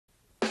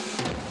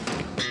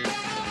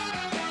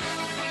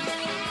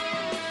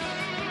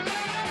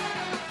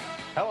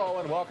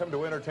welcome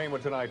to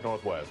Entertainment Tonight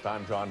Northwest.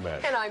 I'm John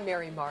Mesh. And I'm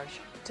Mary Marsh.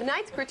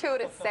 Tonight's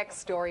gratuitous sex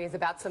story is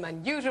about some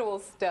unusual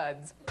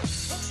studs.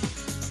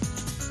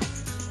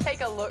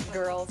 Take a look,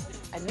 girls.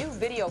 A new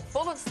video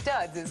full of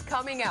studs is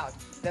coming out.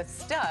 The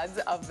studs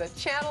of the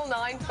Channel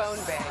 9 phone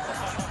bank.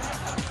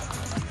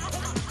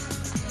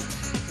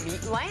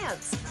 Meet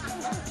Lance.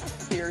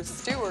 Here's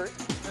Stuart.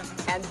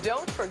 And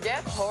don't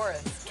forget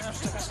Horace.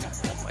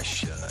 My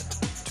shirt,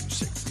 too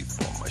sexy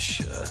for my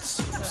shirt,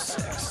 so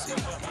sexy.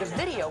 The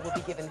video will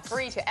be given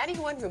free to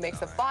anyone who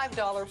makes a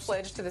 $5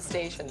 pledge to the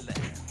station.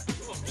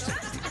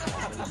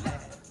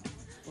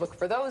 Look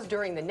for those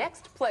during the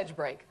next pledge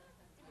break.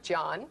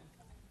 John?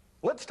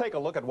 Let's take a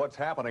look at what's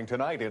happening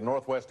tonight in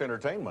Northwest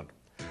Entertainment.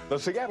 The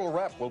Seattle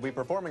Rep will be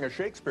performing a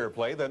Shakespeare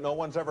play that no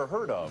one's ever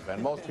heard of,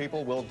 and most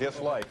people will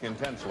dislike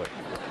intensely.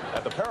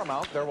 At the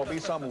Paramount, there will be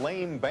some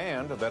lame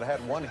band that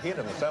had one hit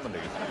in the 70s.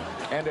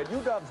 And at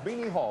UW's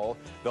Meany Hall,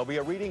 there'll be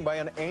a reading by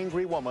an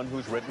angry woman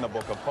who's written a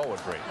book of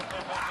poetry.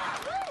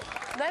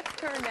 Let's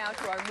turn now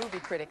to our movie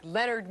critic,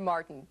 Leonard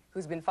Martin,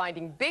 who's been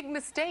finding big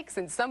mistakes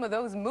in some of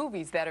those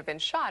movies that have been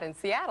shot in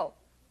Seattle.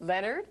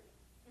 Leonard?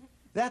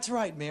 That's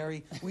right,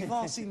 Mary. We've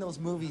all seen those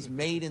movies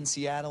made in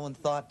Seattle and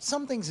thought,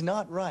 something's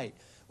not right.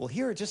 Well,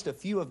 here are just a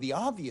few of the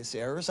obvious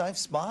errors I've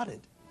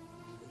spotted.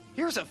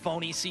 Here's a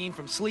phony scene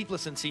from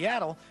Sleepless in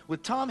Seattle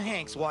with Tom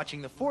Hanks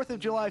watching the 4th of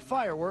July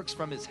fireworks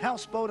from his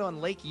houseboat on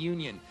Lake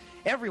Union.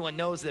 Everyone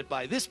knows that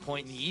by this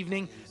point in the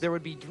evening, there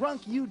would be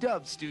drunk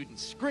UW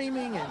students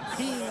screaming and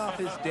peeing off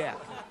his deck.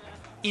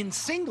 In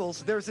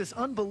Singles, there's this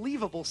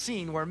unbelievable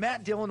scene where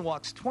Matt Dillon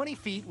walks 20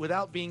 feet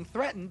without being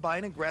threatened by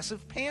an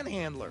aggressive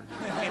panhandler.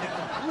 And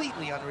a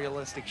completely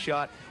unrealistic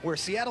shot where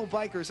Seattle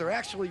bikers are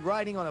actually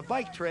riding on a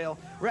bike trail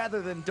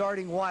rather than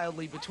darting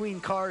wildly between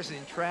cars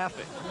in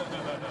traffic.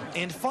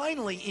 And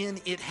finally,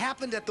 in It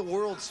Happened at the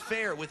World's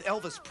Fair with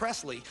Elvis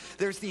Presley,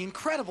 there's the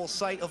incredible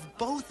sight of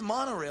both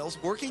monorails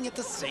working at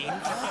the same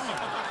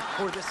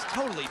time. Or this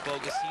totally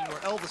bogus scene where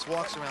Elvis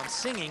walks around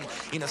singing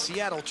in a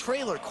Seattle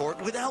trailer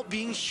court without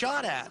being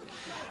shot at.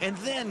 And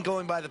then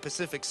going by the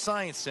Pacific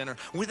Science Center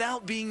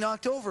without being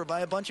knocked over by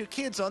a bunch of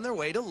kids on their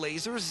way to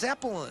Laser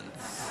Zeppelin.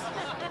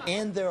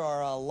 And there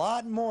are a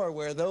lot more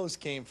where those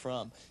came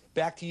from.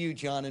 Back to you,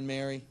 John and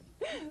Mary.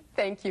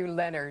 Thank you,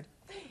 Leonard.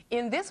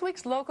 In this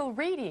week's local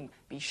reading,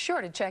 be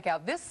sure to check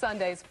out this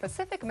Sunday's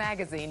Pacific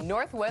Magazine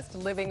Northwest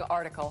Living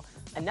article,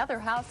 Another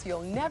House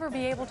You'll Never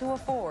Be Able to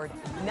Afford,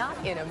 Not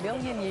in a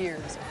Million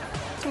Years.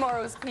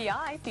 Tomorrow's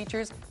PI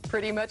features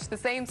pretty much the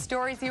same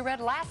stories you read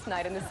last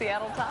night in the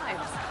Seattle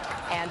Times.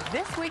 And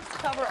this week's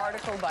cover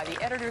article by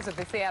the editors of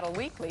the Seattle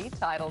Weekly,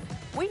 titled,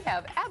 We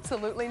Have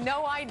Absolutely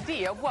No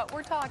Idea What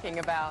We're Talking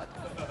About.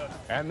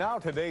 And now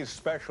today's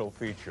special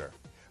feature.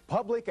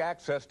 Public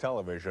access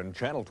television,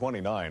 Channel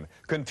 29,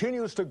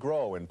 continues to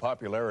grow in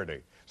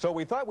popularity. So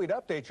we thought we'd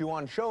update you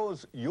on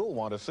shows you'll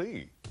want to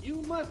see. You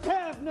must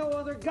have no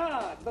other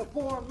God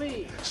before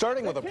me.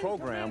 Starting with a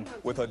program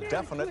with a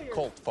definite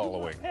cult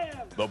following.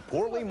 The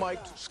poorly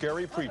mic'd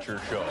Scary Preacher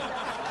Show.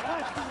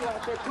 I see you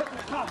out there putting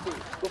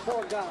coffee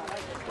before God.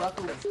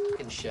 Welcome to the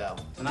f***ing show.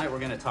 Tonight we're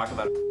going to talk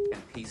about a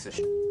f***ing piece of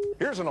shit.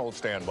 Here's an old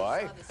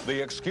standby,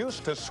 the Excuse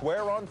to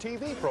Swear on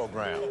TV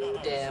program.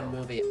 Damn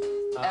movie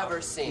I've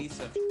ever seen.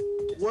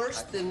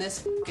 Worse than this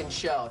f***ing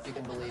show, if you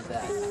can believe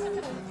that.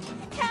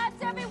 Cats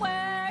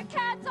everywhere,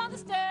 cats on the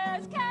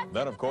stairs, cats.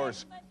 Then, of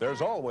course, there's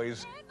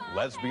always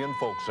lesbian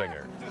folk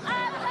singer. I've got a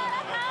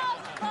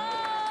house full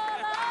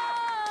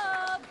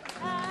of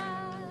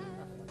cats.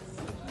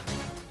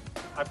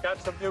 I've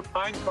got some new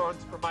pine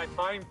cones for my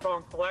pine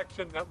cone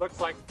collection that looks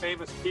like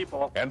famous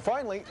people. And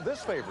finally,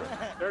 this favorite,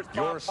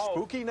 your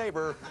spooky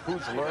neighbor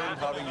who's learned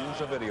how to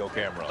use a video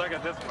camera. Look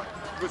at this one,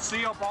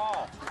 Lucille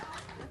Ball.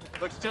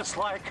 Looks just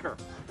like her.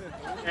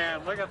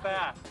 And look at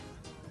that.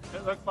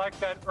 It looks like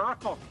that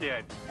Urkel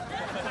kid,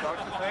 don't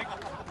you think?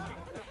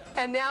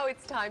 And now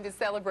it's time to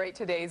celebrate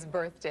today's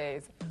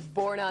birthdays.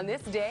 Born on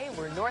this day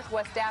were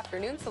Northwest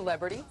Afternoon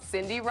celebrity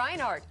Cindi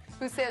Rinehart,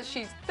 who says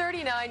she's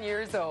 39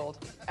 years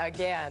old.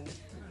 Again.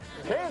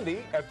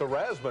 Candy at the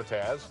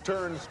Razzmatazz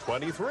turns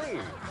 23.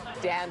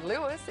 Dan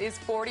Lewis is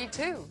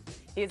 42.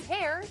 His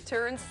hair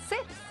turns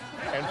 6.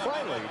 And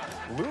finally,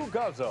 Lou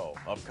Guzzo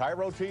of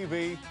Cairo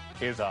TV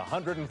is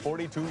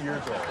 142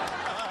 years old.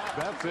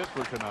 That's it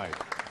for tonight.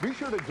 Be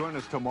sure to join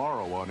us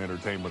tomorrow on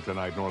Entertainment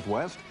Tonight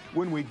Northwest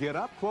when we get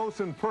up close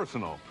and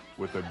personal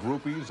with the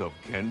groupies of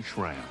Ken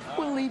Schram.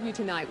 We'll leave you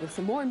tonight with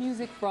some more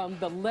music from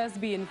the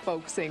lesbian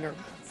folk singer.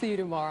 See you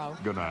tomorrow.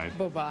 Good night.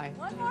 Bye-bye.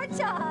 One more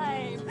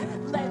time.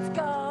 Let's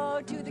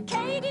go to the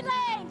Katie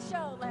Lane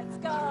show. Let's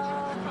go.